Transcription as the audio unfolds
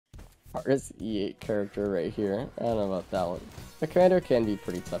Hardest E8 character right here. I don't know about that one. The commander can be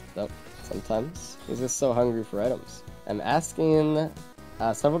pretty tough though, sometimes. He's just so hungry for items. I'm asking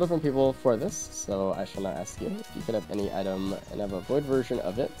several different people for this, so I shall not ask you. If you could have any item and have a void version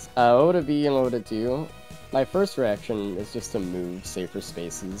of it, what would it be and what would it do? My first reaction is just to move safer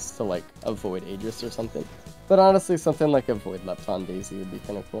spaces to like avoid Aegis or something. But honestly, something like a void Lepton Daisy would be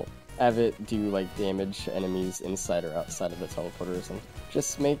kind of cool. Have it do like damage to enemies inside or outside of the teleporter or something.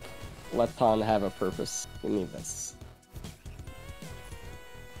 Just make Lepton have a purpose. We need this.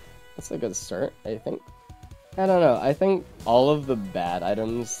 That's a good start, I think. I don't know, I think all of the bad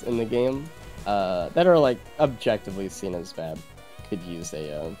items in the game that are like objectively seen as bad could use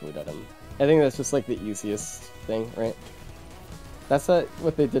a void item. I think that's just like the easiest thing, right? That's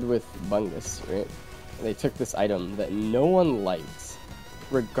what they did with Bungus, right? They took this item that no one likes,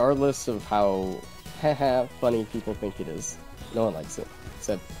 regardless of how haha funny people think it is. No one likes it,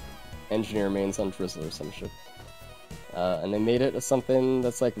 except engineer mains on Drizzle or some shit. And they made it something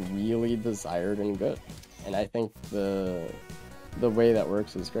that's like really desired and good. And I think the way that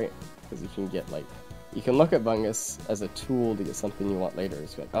works is great, because you can get like, you can look at Bungus as a tool to get something you want later.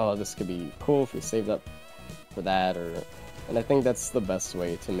 It's like, oh, this could be cool if we saved up for that, and I think that's the best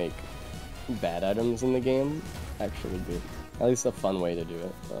way to make bad items in the game actually good. At least a fun way to do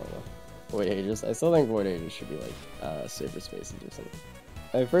it. I don't know. Void Aegis. I still think Void Aegis should be like safer spaces or something.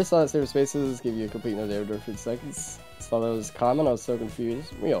 When I first saw that safer spaces give you a complete no damage for 3 seconds. I saw that was common, I was so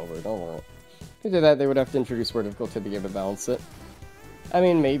confused. We all were, don't worry. To do that, they would have to introduce more difficulty to be able to balance it. I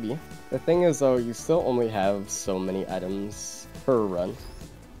mean, maybe. The thing is, though, you still only have so many items per run.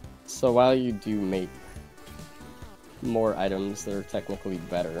 So while you do make more items that are technically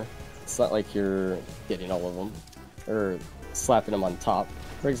better, it's not like you're getting all of them, or slapping them on top.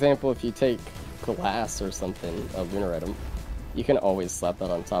 For example, if you take glass or something, a lunar item, you can always slap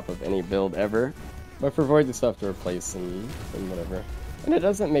that on top of any build ever. But for void, you still have to replace and whatever. And it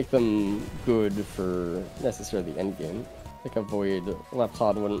doesn't make them good for necessarily the endgame. Like a void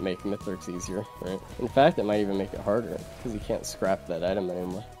Lepton wouldn't make Mythics easier, right? In fact, it might even make it harder, because you can't scrap that item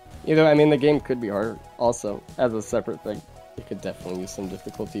anymore. Either, I mean, the game could be harder, also, as a separate thing. You could definitely use some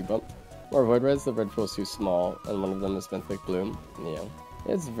difficulty bump. Or void reds, the red pool is too small, and one of them is Benthic Bloom. Yeah.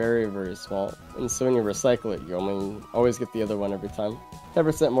 It's very, very small, and so when you recycle it, you always get the other one every time.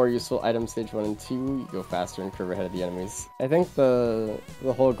 10% more useful items stage 1 and 2, you go faster and curve ahead of the enemies. I think the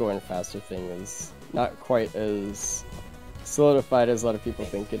whole going faster thing is not quite as solidified as a lot of people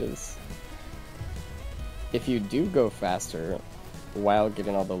think it is. If you do go faster while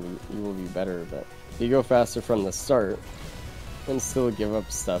getting all the loot, you will be better, but if you go faster from the start and still give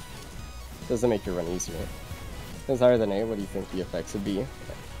up stuff, it doesn't make your run easier. If it's higher than A, what do you think the effects would be?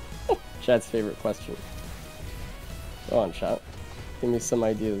 Chat's favorite question. Go on, chat. Give me some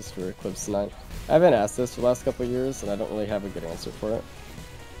ideas for Eclipse 9. I haven't asked this for the last couple of years, and I don't really have a good answer for it.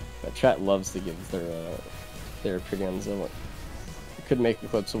 But chat loves to give their opinions on what could make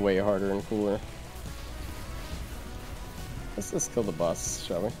Eclipse way harder and cooler. Let's just kill the boss,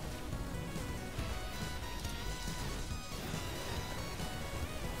 shall we?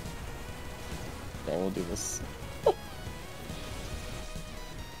 Okay, we'll do this.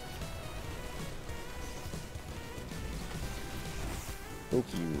 Thank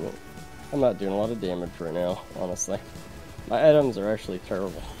you. I'm not doing a lot of damage right now, honestly. My items are actually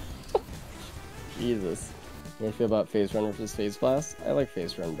terrible. Jesus. How do you feel about Phase Run versus Phase Blast? I like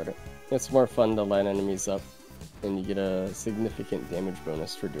Phase Run better. It's more fun to line enemies up, and you get a significant damage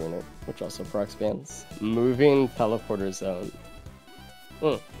bonus for doing it, which also procs bans. Moving Teleporter Zone.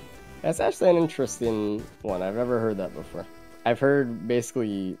 That's actually an interesting one. I've never heard that before. I've heard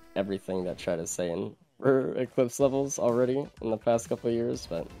basically everything that chat is saying for Eclipse levels already in the past couple of years,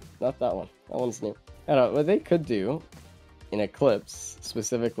 but not that one. That one's new. I don't know, what they could do in Eclipse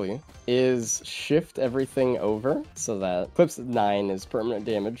specifically is shift everything over so that Eclipse 9 is permanent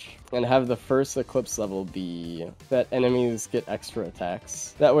damage, and have the first Eclipse level be that enemies get extra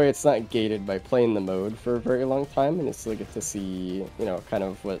attacks. That way it's not gated by playing the mode for a very long time, and you still get to see, you know, kind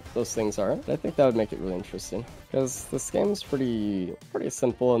of what those things are. But I think that would make it really interesting, because this game's pretty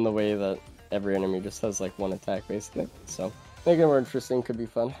simple in the way that every enemy just has like one attack basically, so making it more interesting could be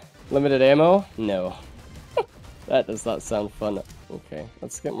fun. Limited ammo? No. That does not sound fun. Okay,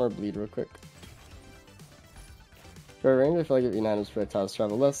 let's get more bleed real quick. For range, I feel like if E9 was projectiles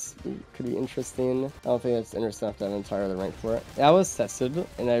travel less, it could be interesting. I don't think it's interesting enough to have entirely rank for it. Yeah, I was tested,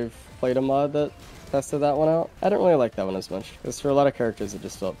 and I've played a mod that tested that one out. I didn't really like that one as much, because for a lot of characters it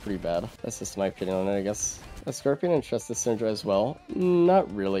just felt pretty bad. That's just my opinion on it, I guess. A Scorpion and Chest Syndra as well?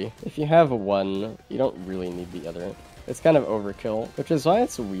 Not really. If you have one, you don't really need the other. It's kind of overkill, which is why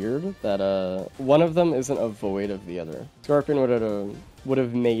it's weird that one of them isn't a void of the other. Scorpion would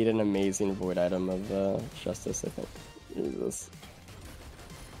have made an amazing void item of Justice, I think. Jesus.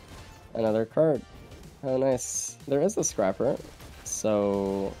 Another card. Oh, nice. There is a scrapper,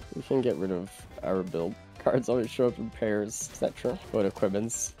 so we can get rid of our build. Cards always show up in pairs, is that true? Void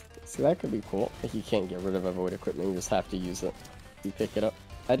equipments. See, that could be cool. Like, you can't get rid of a void equipment, you just have to use it. You pick it up.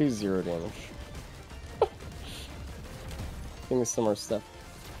 I do 0 damage. Give me some more stuff.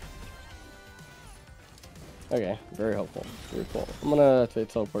 Okay, very helpful. Very cool. I'm gonna take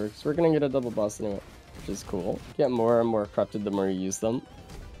teleport because we're gonna get a double boss anyway, which is cool. Get more and more corrupted the more you use them.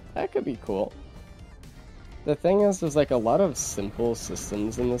 That could be cool. The thing is, there's like a lot of simple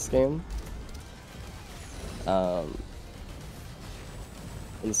systems in this game. And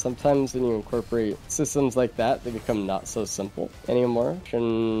sometimes when you incorporate systems like that, they become not so simple anymore.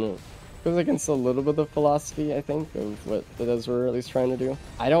 And goes against a little bit of philosophy, I think, of what it is we're at least trying to do.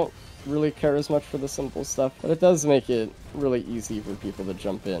 I don't really care as much for the simple stuff, but it does make it really easy for people to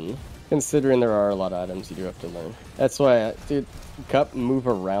jump in, considering there are a lot of items you do have to learn. That's why, dude, Cup move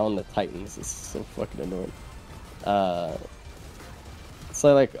around the Titans is so fucking annoying.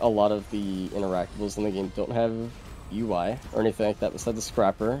 So like a lot of the interactables in the game don't have UI or anything like that besides the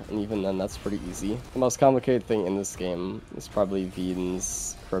scrapper, and even then that's pretty easy. The most complicated thing in this game is probably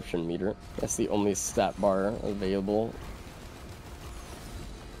Veen's corruption meter. That's the only stat bar available.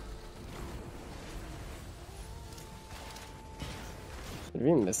 Did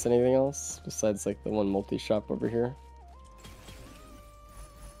we miss anything else besides like the one multi-shop over here?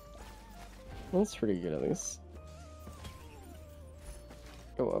 That's pretty good at least.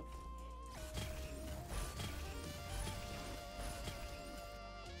 Go up.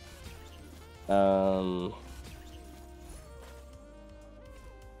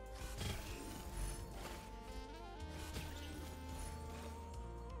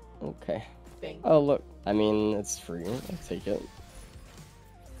 Okay. Oh, look. I mean, it's free. I'll take it.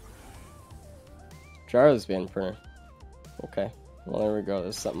 Jar's band printer. Okay. Well, there we go.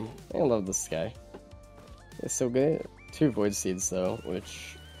 There's something. I love this guy. It's so good. 2 void seeds, though,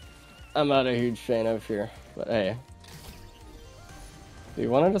 which I'm not a huge fan of here. But hey. Do you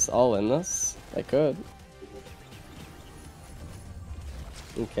want to just all in this? I could.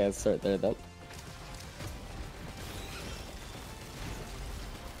 Okay, let's start there then.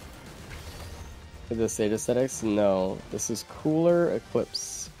 Did this stage aesthetics? No. This is Cooler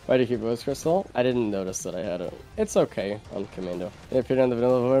Eclipse. Why do you keep Voice Crystal? I didn't notice that I had it. It's okay on Commando. It appeared on the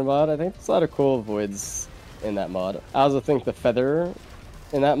vanilla void mod. I think there's a lot of cool voids in that mod. I also think the feather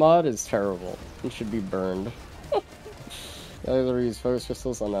in that mod is terrible. It should be burned. I either use focus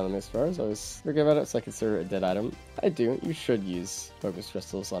crystals on enemy stars. I always forget about it, so I consider it a dead item. I do. You should use focus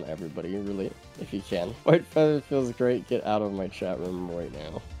crystals on everybody, really, if you can. White feather feels great. Get out of my chat room right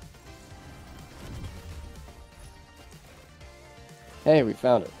now. Hey, we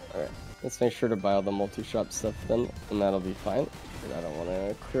found it. Alright, let's make sure to buy all the multi-shop stuff then, and that'll be fine. But I don't want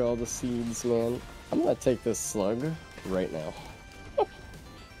to clear all the seeds, man. I'm gonna take this slug right now.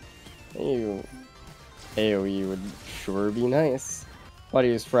 You AoE would sure be nice. Why do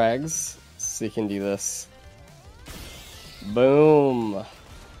you use frags? So you can do this. Boom!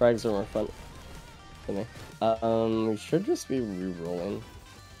 Frags are more fun for me. We should just be re-rolling.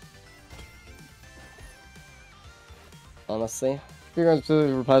 Honestly. If you're going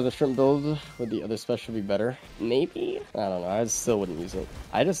to reply to the shrimp build, would the other special be better? Maybe? I don't know, I still wouldn't use it.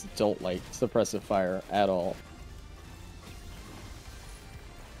 I just don't like suppressive fire at all.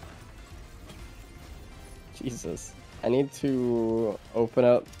 Jesus. I need to open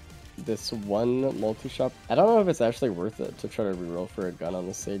up this one multi-shop. I don't know if it's actually worth it to try to reroll for a gun on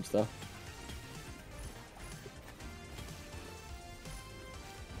this stage though.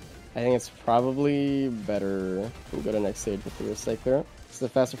 I think it's probably better we'll go to next stage with the recycler. Is the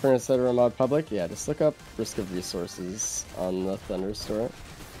faster printer etc. mod public? Yeah, just look up risk of resources on the Thunder store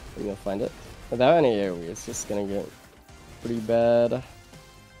and you'll find it. Without any AoE, it's just gonna get pretty bad.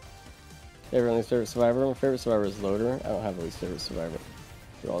 Favorite and least favorite survivor? My favorite survivor is Loader. I don't have a least favorite survivor.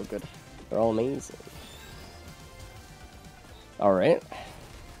 They're all good. They're all amazing. Alright.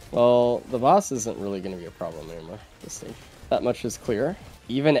 Well, the boss isn't really going to be a problem anymore. This thing. That much is clear.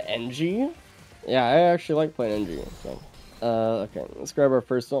 Even NG? Yeah, I actually like playing NG. So. Okay, let's grab our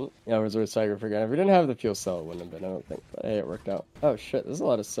first one. Yeah, Resort Tiger again. If we didn't have the fuel cell, it wouldn't have been, I don't think. But hey, it worked out. Oh shit, there's a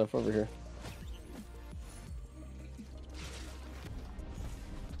lot of stuff over here.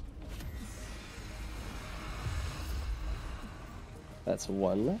 That's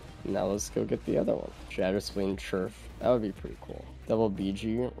one. Now let's go get the other one. Shatter Spleen Churf. That would be pretty cool. Double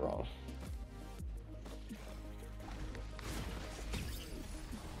BG, wrong.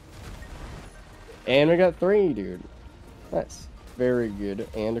 And we got 3, dude. Nice. Very good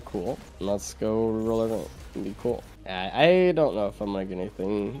and cool. Let's go roll it. It'd be cool. I don't know if I'm gonna get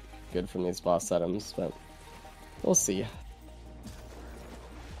anything good from these boss items, but we'll see.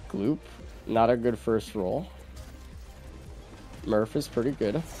 Gloop, not a good first roll. Murph is pretty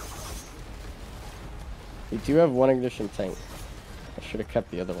good. We do have 1 ignition tank. I should have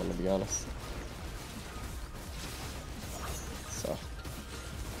kept the other one, to be honest. So.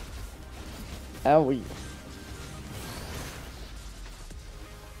 Owie.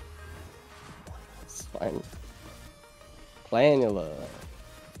 It's fine. Planula.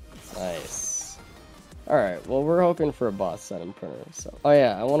 Nice. Alright, well, we're hoping for a boss item printer, so. Oh,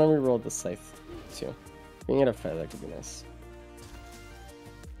 yeah, I want to reroll the scythe, too. Being at a fair, that could be nice.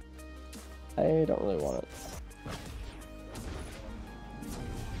 I don't really want it.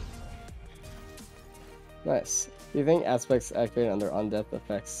 Nice. Do you think aspects activated on their on-death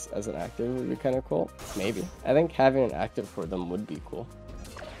effects as an active would be kind of cool? Maybe. I think having an active for them would be cool.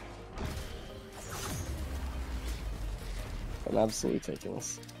 I'm absolutely taking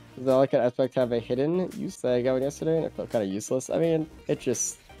this. Does the Delicate aspect have a hidden use that I got one yesterday and it felt kind of useless? I mean, it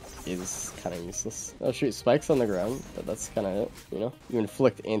just is kind of useless. I'll shoot spikes on the ground, but that's kind of it, you know? You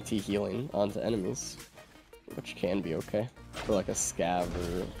inflict anti-healing onto enemies, which can be okay. For like a scav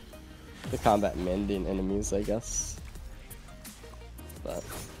or the combat mending enemies, I guess. But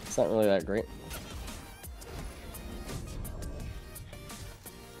it's not really that great.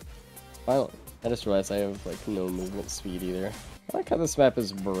 Finally. I just realized I have like no movement speed either. I like how this map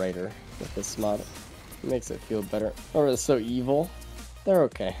is brighter with this mod. It makes it feel better. Or it's so evil. They're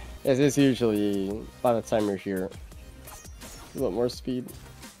okay. It is usually, by the time you're here, a little more speed.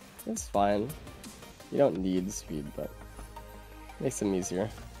 It's fine. You don't need speed, but it makes them easier.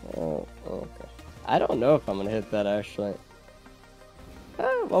 Oh, okay. I don't know if I'm gonna hit that actually.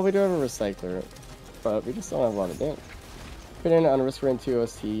 Well, we do have a recycler, but we just don't have a lot of damage. Put in on Risk Rain 2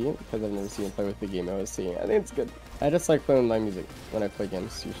 OST because I've never seen it play with the game OST. I think it's good. I just like playing with my music when I play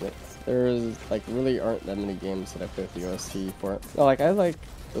games usually. There's like really aren't that many games that I play with the OST for. No, like I like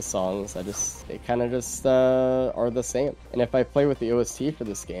the songs. They kind of just are the same. And if I play with the OST for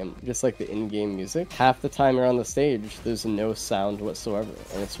this game, just like the in-game music, half the time you're on the stage, there's no sound whatsoever,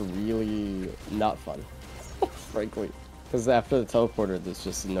 and it's really not fun, frankly. Because after the teleporter, there's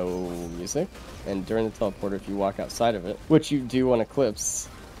just no music, and during the teleporter, if you walk outside of it, which you do on Eclipse,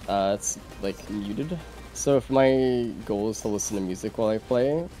 it's like muted. So if my goal is to listen to music while I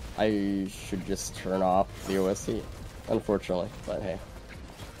play, I should just turn off the OST, unfortunately, but hey.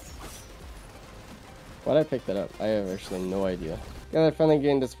 Why'd I pick that up? I have actually no idea. Yeah, I finally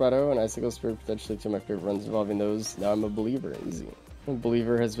gained Desperado and Icicle Spirit, potentially two of my favorite runs involving those. Now I'm a believer, easy. A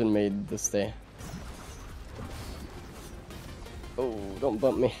believer has been made this day. Oh, don't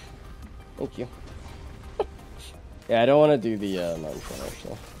bump me. Thank you. Yeah, I don't want to do the mountain run,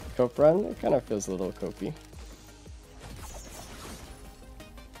 actually. Cope run, it kind of feels a little copey.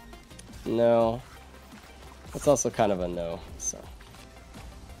 No. It's also kind of a no, so.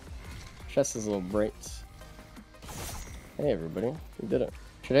 Chest is a little bright. Hey everybody, we did it.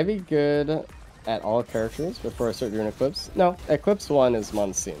 Should I be good at all characters before I start doing Eclipse? No, Eclipse 1 is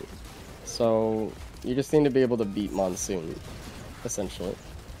Monsoon. So, you just need to be able to beat Monsoon, essentially.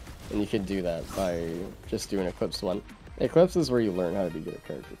 And you can do that by just doing Eclipse 1. Eclipse is where you learn how to be good at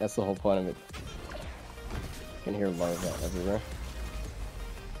character. That's the whole point of it. You can hear larva everywhere.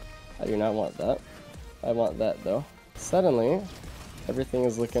 I do not want that. I want that though. Suddenly, everything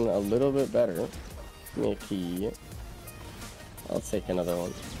is looking a little bit better. Give me a key. I'll take another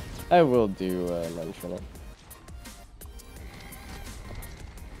one. I will do Mantrina.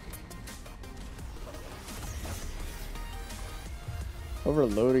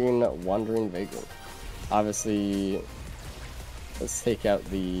 Overloading Wandering Vagrant. Obviously, let's take out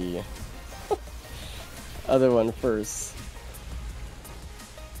the other one first.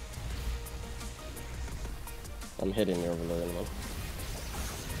 I'm hitting the overloading one.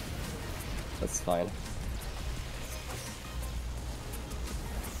 That's fine.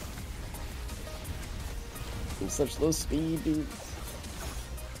 I'm such low speed, dude.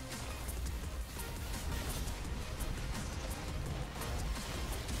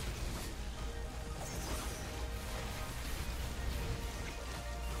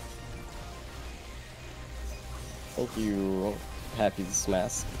 Thank you, Happy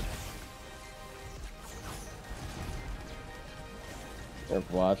Smask.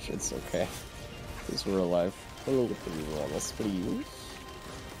 Watch, it's okay. Because we're alive. Let me get the evil on this, please.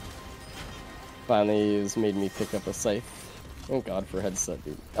 Finally, has made me pick up a scythe. Thank God for headset,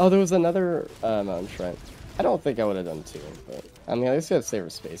 dude. Oh, there was another mountain shrine. I don't think I would have done two, but I mean, at least we have saver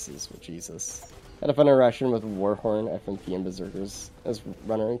spaces, but Jesus. Had a fun interaction with Warhorn, FMP, and Berserkers as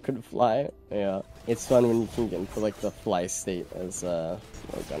runner and could fly. Yeah, it's fun when you can get into like the fly state as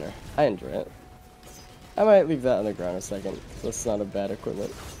gunner. I enjoy it. I might leave that on the ground a second, so it's not a bad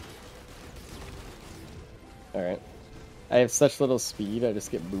equipment. Alright. I have such little speed, I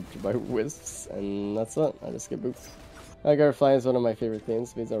just get booped by wisps, and that's it. I just get booped. Fly is one of my favorite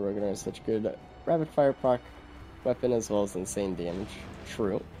things. Means our Rogunner is such good rapid fire proc weapon as well as insane damage.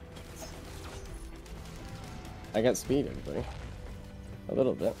 True. I got speed, everybody. A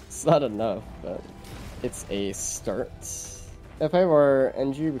little bit. It's not enough, but it's a start. F5R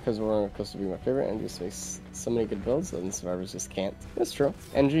NG, because we're supposed to be my favorite. NG makes so many good builds, and survivors just can't. That's true.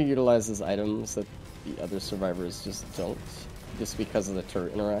 NG utilizes items that the other survivors just don't, just because of the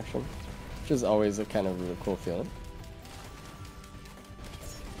turret interaction, which is always a kind of really cool feeling.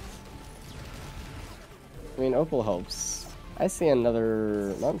 I mean, Opal helps. I see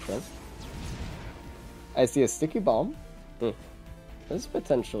another mountain shrimp. I see a sticky bomb. There's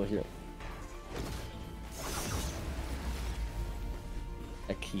potential here.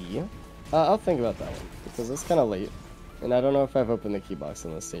 A key. I'll think about that one, because it's kind of late. And I don't know if I've opened the key box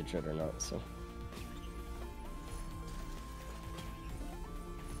on this stage yet or not, so.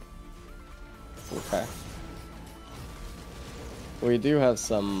 Okay. We do have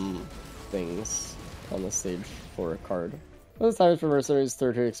some things on the stage for a card. This time for Mercenary's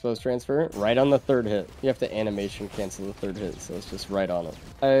third hit exposed transfer. Right on the third hit. You have to animation cancel the third hit, so it's just right on it.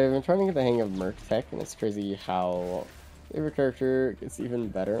 I've been trying to get the hang of Merc Tech, and it's crazy how favorite character gets even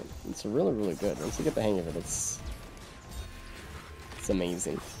better. It's really, really good. Once you get the hang of it, it's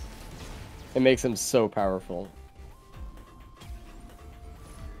amazing. It makes him so powerful.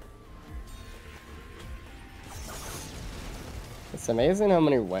 It's amazing how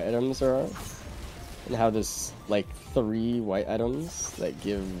many white items there are. And how there's like 3 white items that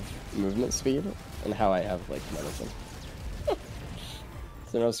give movement speed, and how I have like none of them.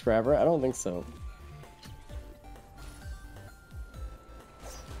 Is there no scrabber? I don't think so.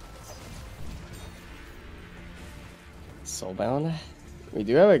 Soulbound? We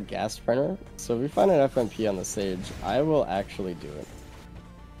do have a gas printer, so if we find an FMP on the stage, I will actually do it.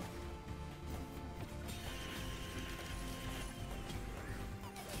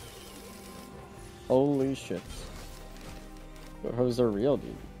 Holy shit. But those are real,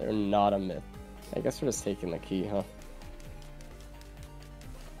 dude. They're not a myth. I guess we're just taking the key, huh?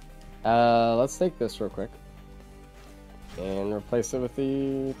 Let's take this real quick. And replace it with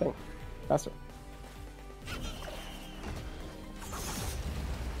the thing. Faster.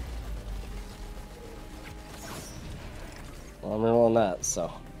 Well, I'm rolling that,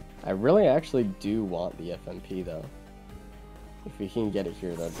 so. I really actually do want the FMP, though. If we can get it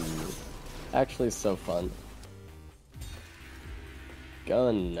here, that'd be actually so fun.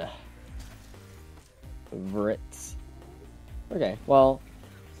 Gun. Vrit. Okay, well,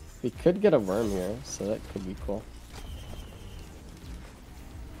 we could get a worm here, so that could be cool.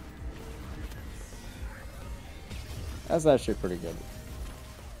 That's actually pretty good.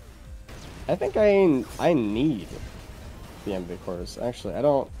 I think I need the ambicores. Actually, I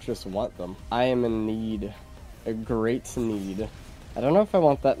don't just want them. I am in need. A great need. I don't know if I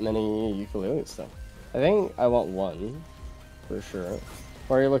want that many ukuleles though. I think I want one, for sure.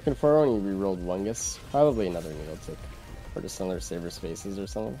 What are you looking for when you rerolled Wungus? Probably another needle tick. Or just another Saber Spaces or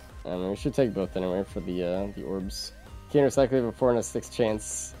something. We should take both anyway for the orbs. Can't recycle before in a 6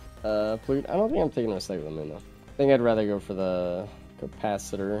 chance. Prelude. I don't think I'm taking Recycle the Moon though. I think I'd rather go for the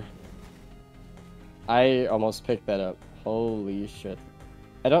Capacitor. I almost picked that up. Holy shit.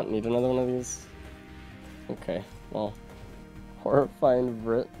 I don't need another one of these. Okay, well. Horrifying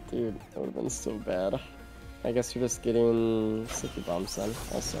Vrit, dude, that would have been so bad. I guess you're just getting Sticky Bombs then,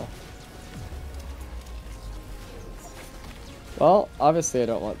 also. Well, obviously I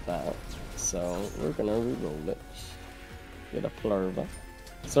don't want that, so we're gonna reroll it. Get a Plurba.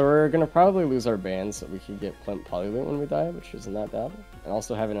 So we're gonna probably lose our band so we can get Plimp Polyloot when we die, which isn't that bad. And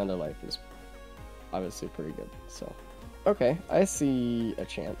also having another life is obviously pretty good, so. Okay, I see a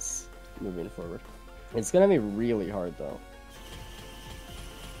chance moving forward. It's gonna be really hard though.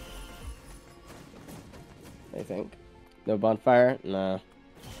 I think. No bonfire? Nah.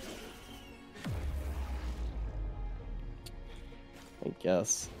 I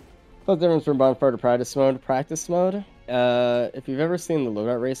guess. What's the difference from bonfire to practice mode? Practice mode? If you've ever seen the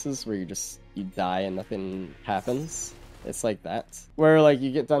loadout races where you die and nothing happens, it's like that. Where like you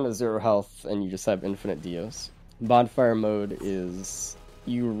get down to 0 health and you just have infinite deos. Bonfire mode is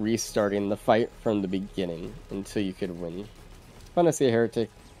you restarting the fight from the beginning until you could win. It's fun to see a heretic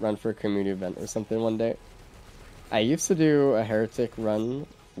run for a community event or something one day. I used to do a heretic run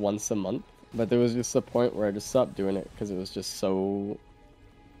once a month But there was just a point where I just stopped doing it because it was just so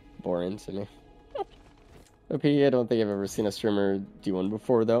boring to me. OP, I don't think I've ever seen a streamer do one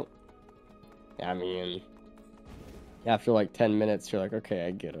before, though. I mean, after like 10 minutes, you're like, okay,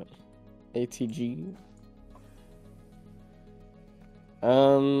 I get it. ATG.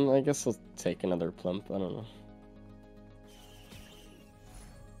 I guess I'll take another plump. I don't know.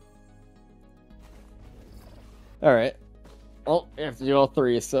 Alright. Well, I have to do all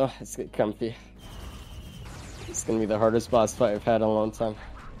three, so let's get comfy. It's gonna be the hardest boss fight I've had in a long time.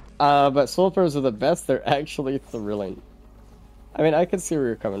 But soul pillars are the best. They're actually thrilling. I mean, I can see where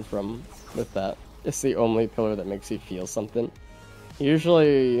you're coming from with that. It's the only pillar that makes you feel something.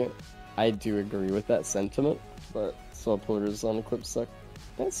 Usually, I do agree with that sentiment, but soul pillars on equip suck.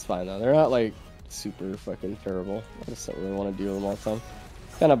 That's fine though. They're not like super fucking terrible. I just don't really want to deal with them all the time.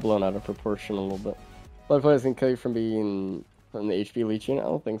 Kind of blown out of proportion a little bit. Blood poison can kill you from being from the HP leeching? I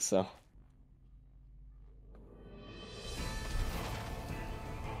don't think so.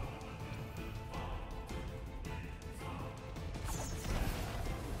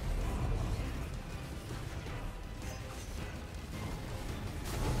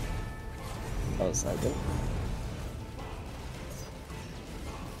 That was not good.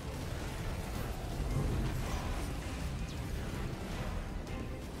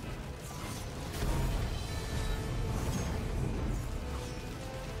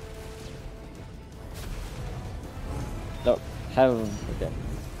 Okay.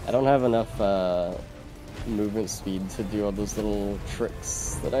 I don't have enough movement speed to do all those little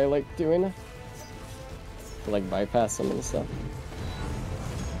tricks that I like doing. To like bypass them and stuff.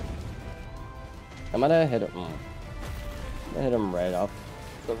 I'm gonna hit him. I'm gonna hit him right off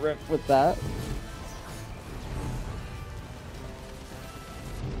the rip with that.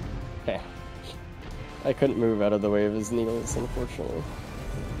 Okay. I couldn't move out of the way of his needles, unfortunately.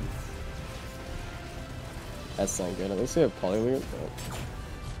 That's not good. At least we have Polyloop, but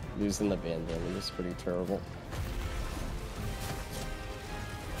losing the band damage is pretty terrible.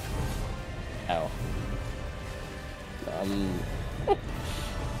 Ow.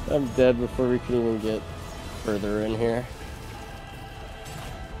 I'm dead before we can even get further in here.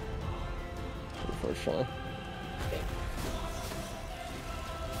 Unfortunately.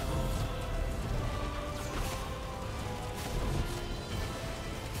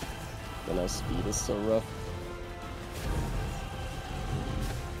 And our speed is so rough.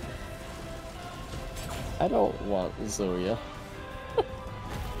 I don't want Zoya, to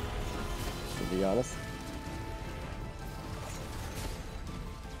be honest.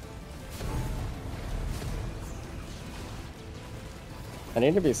 I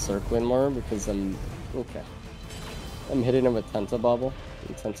need to be circling more because I'm hitting him with Tentabobble,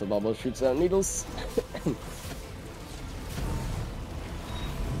 and Tentabobble shoots out needles.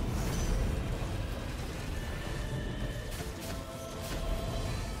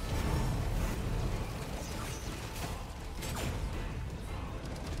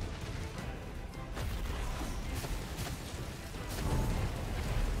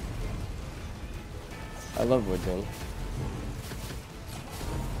 I love Woodring.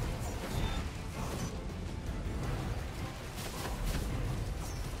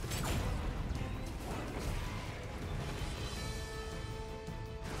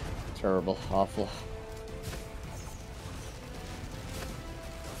 Terrible, awful.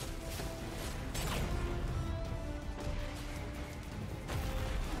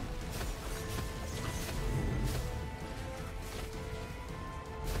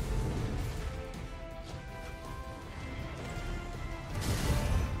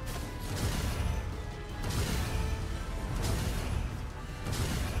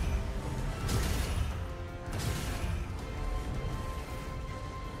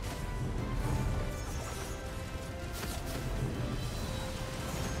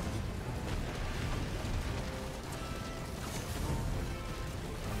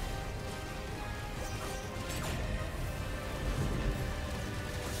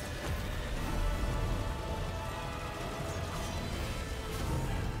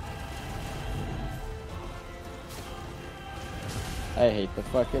 I hate the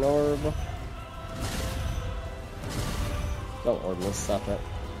fucking orb. Don't orb me, stop it.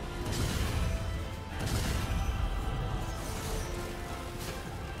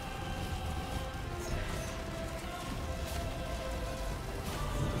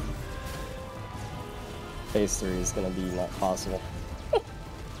 Phase 3 is gonna be not possible.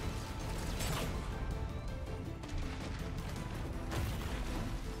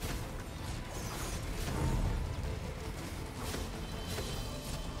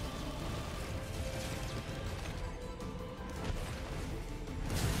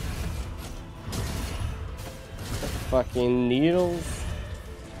 fucking needles.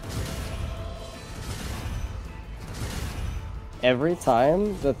 Every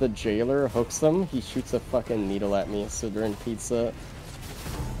time that the jailer hooks them, he shoots a fucking needle at me. So during pizza,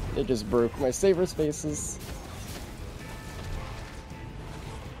 it just broke my saber spaces.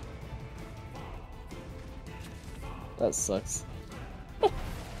 That sucks.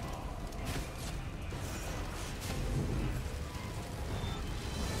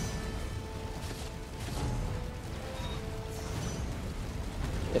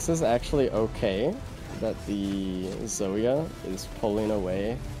 This is actually okay that the Zoya is pulling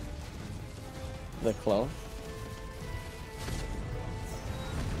away the clone.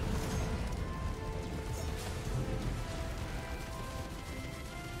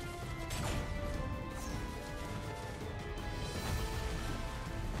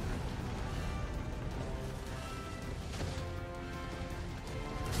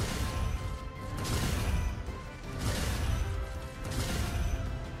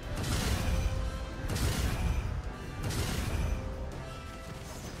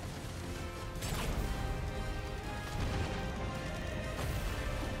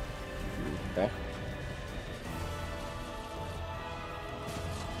 Okay.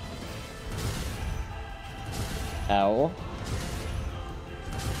 Ow.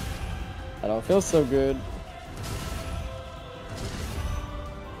 I don't feel so good.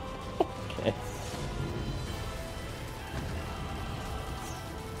 Okay.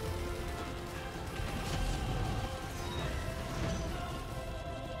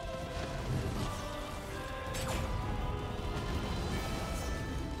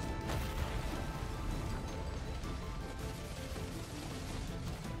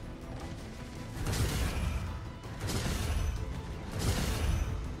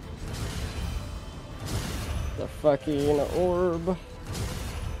 The fucking orb.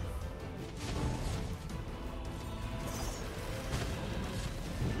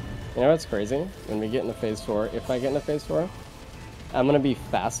 You know what's crazy? When we get into phase 4, if I get into phase 4, I'm gonna be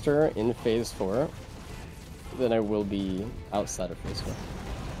faster in phase 4 than I will be outside of phase 4.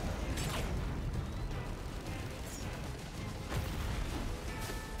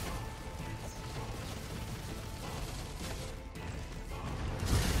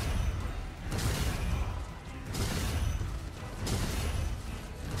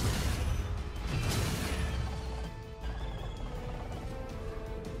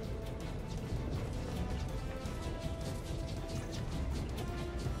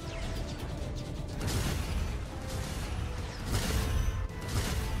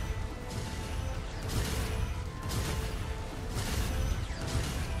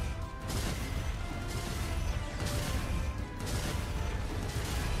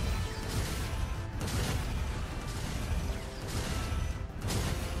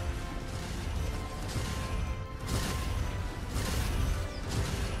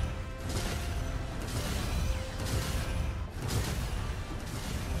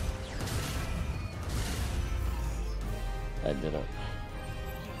 I didn't.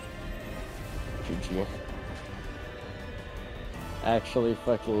 GG. Actually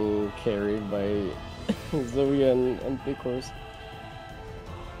fucking carried by Zoe and Big Horse.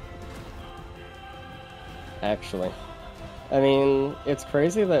 Actually. I mean, it's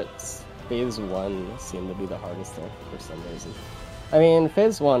crazy that phase 1 seemed to be the hardest thing for some reason. I mean,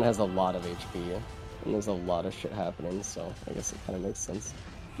 phase 1 has a lot of HP, and there's a lot of shit happening, so I guess it kind of makes sense.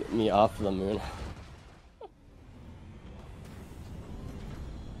 Get me off the moon.